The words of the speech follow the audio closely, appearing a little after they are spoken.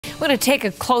We're going to take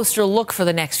a closer look for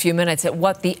the next few minutes at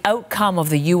what the outcome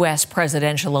of the U.S.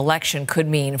 presidential election could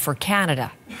mean for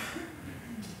Canada.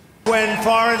 When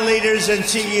foreign leaders and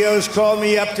CEOs call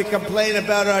me up to complain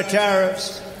about our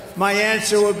tariffs, my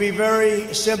answer would be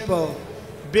very simple.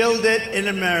 Build it in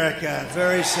America.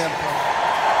 Very simple.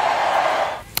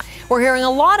 We're hearing a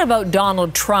lot about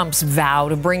Donald Trump's vow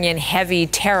to bring in heavy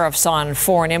tariffs on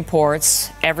foreign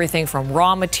imports, everything from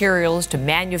raw materials to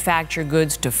manufactured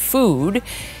goods to food.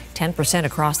 10%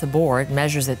 across the board,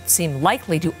 measures that seem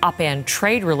likely to upend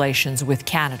trade relations with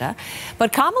Canada.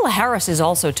 But Kamala Harris is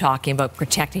also talking about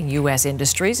protecting U.S.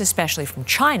 industries, especially from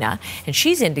China, and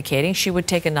she's indicating she would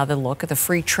take another look at the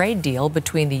free trade deal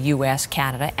between the U.S.,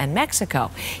 Canada, and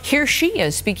Mexico. Here she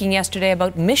is speaking yesterday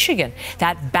about Michigan,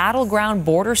 that battleground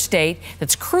border state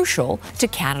that's crucial to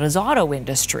Canada's auto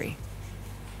industry.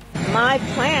 My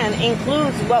plan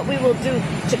includes what we will do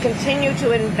to continue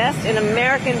to invest in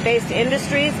American-based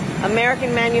industries,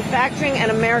 American manufacturing,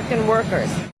 and American workers.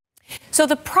 So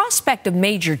the prospect of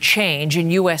major change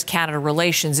in U.S.-Canada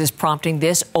relations is prompting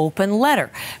this open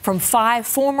letter from 5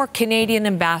 former Canadian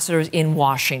ambassadors in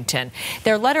Washington.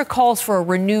 Their letter calls for a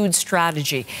renewed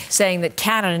strategy, saying that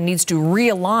Canada needs to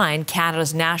realign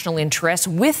Canada's national interests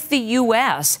with the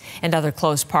U.S. and other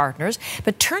close partners,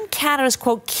 but turn Canada's,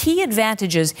 quote, key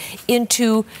advantages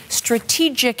into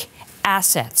strategic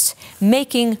assets,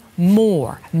 making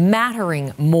more,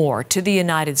 mattering more to the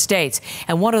United States.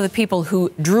 And one of the people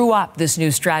who drew up this new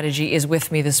strategy is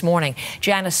with me this morning.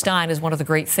 Janice Stein is one of the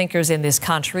great thinkers in this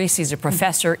country. She's a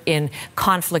professor in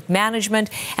conflict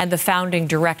management and the founding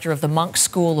director of the Munk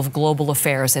School of Global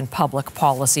Affairs and Public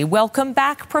Policy. Welcome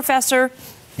back, Professor.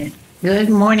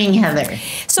 Good morning, Heather.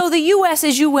 So the U.S.,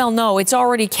 as you well know, it's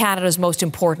already Canada's most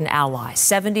important ally.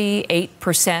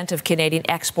 78% of Canadian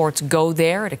exports go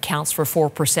there. It accounts for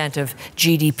 4% of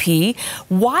GDP.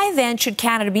 Why then should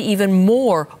Canada be even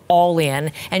more all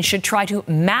in and should try to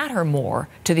matter more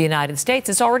to the United States?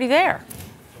 It's already there.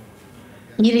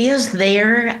 It is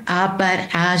there, but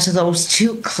as those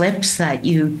 2 clips that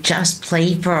you just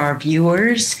played for our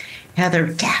viewers,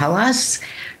 Heather, tell us,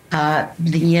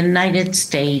 the United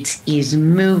States is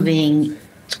moving,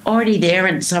 it's already there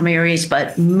in some areas,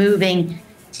 but moving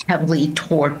heavily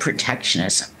toward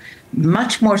protectionism.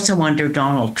 Much more so under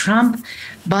Donald Trump,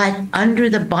 but under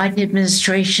the Biden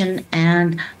administration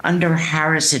and under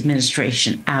Harris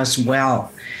administration as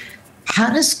well.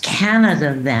 How does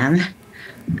Canada then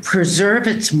preserve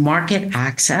its market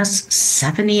access?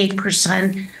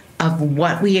 78% of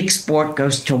what we export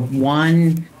goes to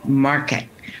one market.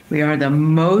 We are the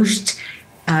most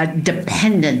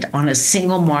dependent on a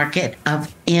single market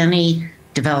of any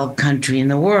developed country in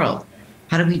the world.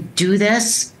 How do we do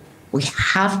this? We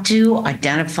have to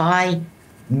identify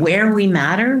where we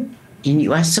matter in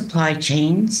U.S. supply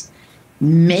chains,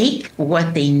 make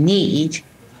what they need,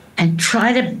 and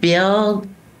try to build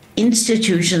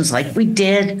institutions like we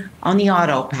did on the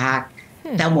Auto Pact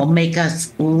that will make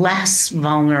us less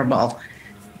vulnerable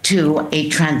to a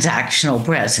transactional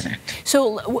president.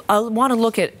 So I want to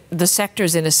look at the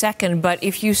sectors in a second, but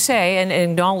if you say and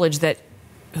acknowledge that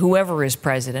whoever is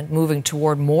president moving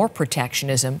toward more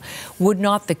protectionism, would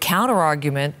not the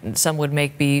counter-argument some would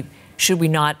make be, should we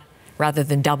not, rather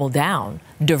than double down,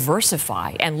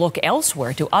 diversify and look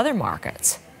elsewhere to other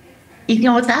markets? You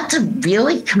know, that's a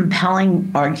really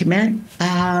compelling argument,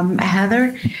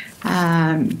 Heather.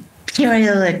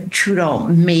 Pierre Trudeau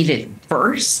made it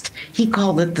first. He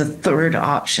called it the third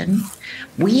option.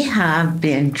 We have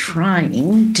been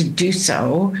trying to do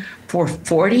so for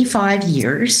 45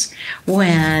 years.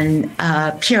 When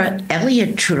Pierre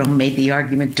Elliott Trudeau made the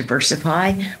argument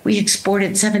diversify, we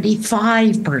exported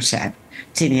 75%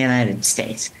 to the United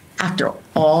States. After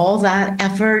all that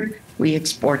effort, we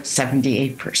export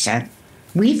 78%.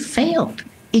 We failed.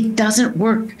 It doesn't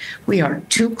work. We are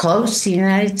too close to the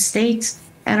United States,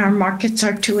 and our markets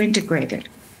are too integrated.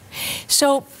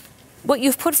 So what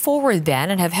you've put forward then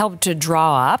and have helped to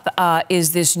draw up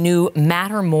is this new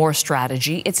Matter More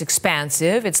strategy. It's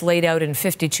expansive. It's laid out in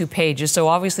 52 pages, so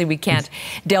obviously we can't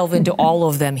delve into all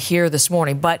of them here this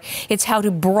morning, but it's how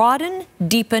to broaden,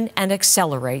 deepen, and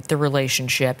accelerate the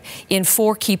relationship in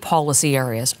 4 key policy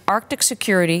areas: Arctic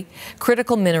security,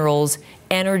 critical minerals,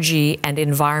 energy, and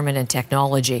environment and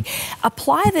technology.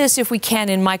 Apply this, if we can,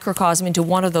 in microcosm into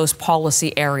one of those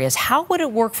policy areas. How would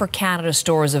it work for Canada's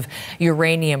stores of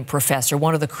uranium, Professor,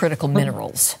 one of the critical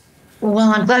minerals? Well,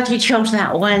 I'm glad you chose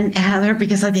that one, Heather,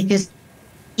 because I think it's the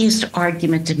easiest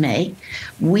argument to make.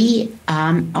 We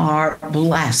are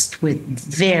blessed with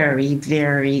very,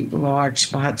 very large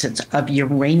deposits of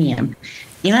uranium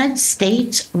The United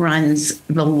States runs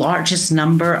the largest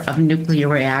number of nuclear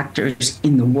reactors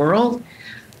in the world.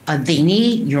 They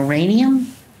need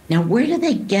uranium. Now, where do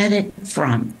they get it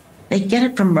from? They get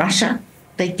it from Russia.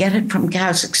 They get it from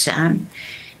Kazakhstan.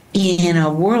 In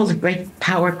a world of great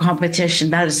power competition,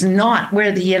 that is not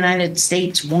where the United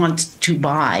States wants to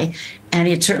buy, and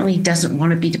it certainly doesn't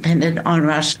want to be dependent on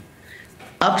Russia.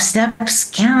 Up steps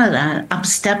Canada, up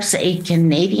steps a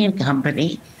Canadian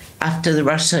company after the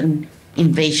Russian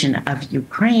invasion of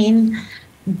Ukraine,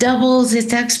 doubles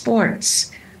its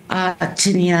exports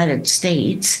to the United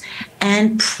States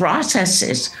and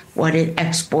processes what it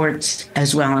exports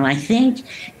as well. And I think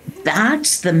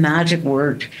that's the magic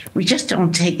word. We just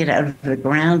don't take it out of the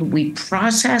ground. We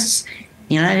process.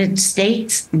 The United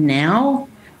States now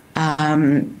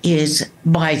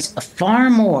buys far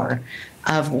more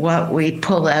of what we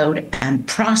pull out and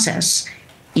process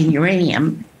in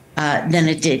uranium than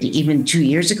it did even 2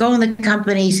 years ago, and the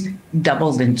company's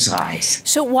doubled in size.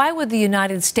 So why would the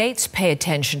United States pay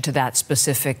attention to that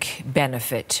specific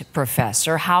benefit,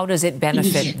 Professor? How does it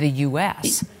benefit the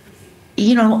U.S.?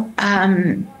 You know,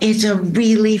 it's a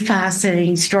really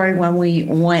fascinating story when we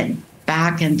went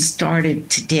back and started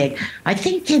to dig. I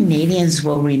think Canadians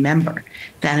will remember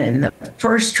that in the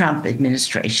first Trump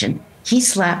administration, he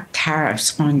slapped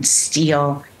tariffs on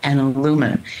steel and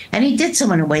aluminum. And he did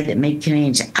so in a way that made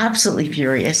Canadians absolutely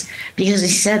furious because he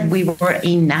said we were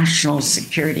a national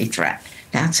security threat.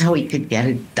 That's how he could get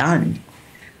it done.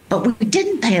 But we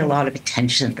didn't pay a lot of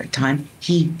attention at the time.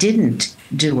 He didn't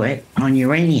do it on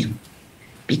uranium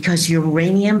because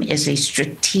uranium is a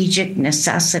strategic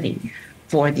necessity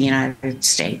for the United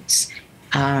States.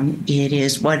 It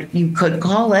is what you could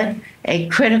call it a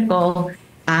critical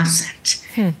asset.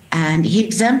 And he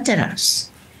exempted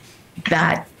us.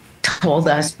 That told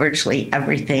us virtually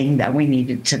everything that we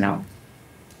needed to know.